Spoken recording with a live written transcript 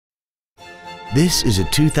This is a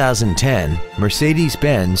 2010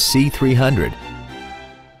 Mercedes-Benz C300.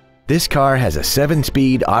 This car has a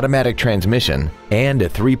 7-speed automatic transmission and a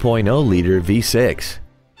 3.0-liter V6.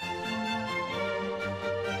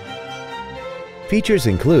 Features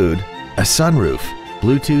include a sunroof,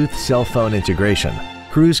 Bluetooth cell phone integration,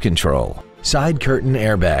 cruise control, side curtain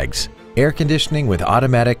airbags, air conditioning with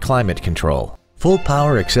automatic climate control, full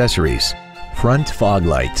power accessories, front fog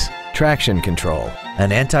lights, traction control,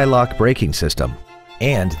 an anti-lock braking system,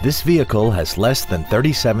 and this vehicle has less than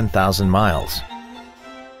 37,000 miles.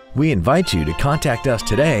 We invite you to contact us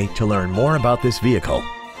today to learn more about this vehicle.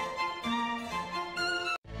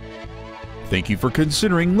 Thank you for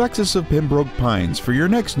considering Lexus of Pembroke Pines for your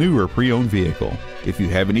next new or pre-owned vehicle. If you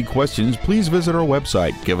have any questions, please visit our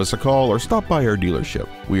website, give us a call, or stop by our dealership.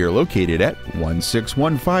 We are located at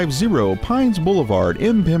 16150 Pines Boulevard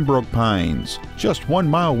in Pembroke Pines, just 1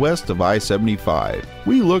 mile west of I-75.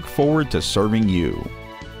 We look forward to serving you.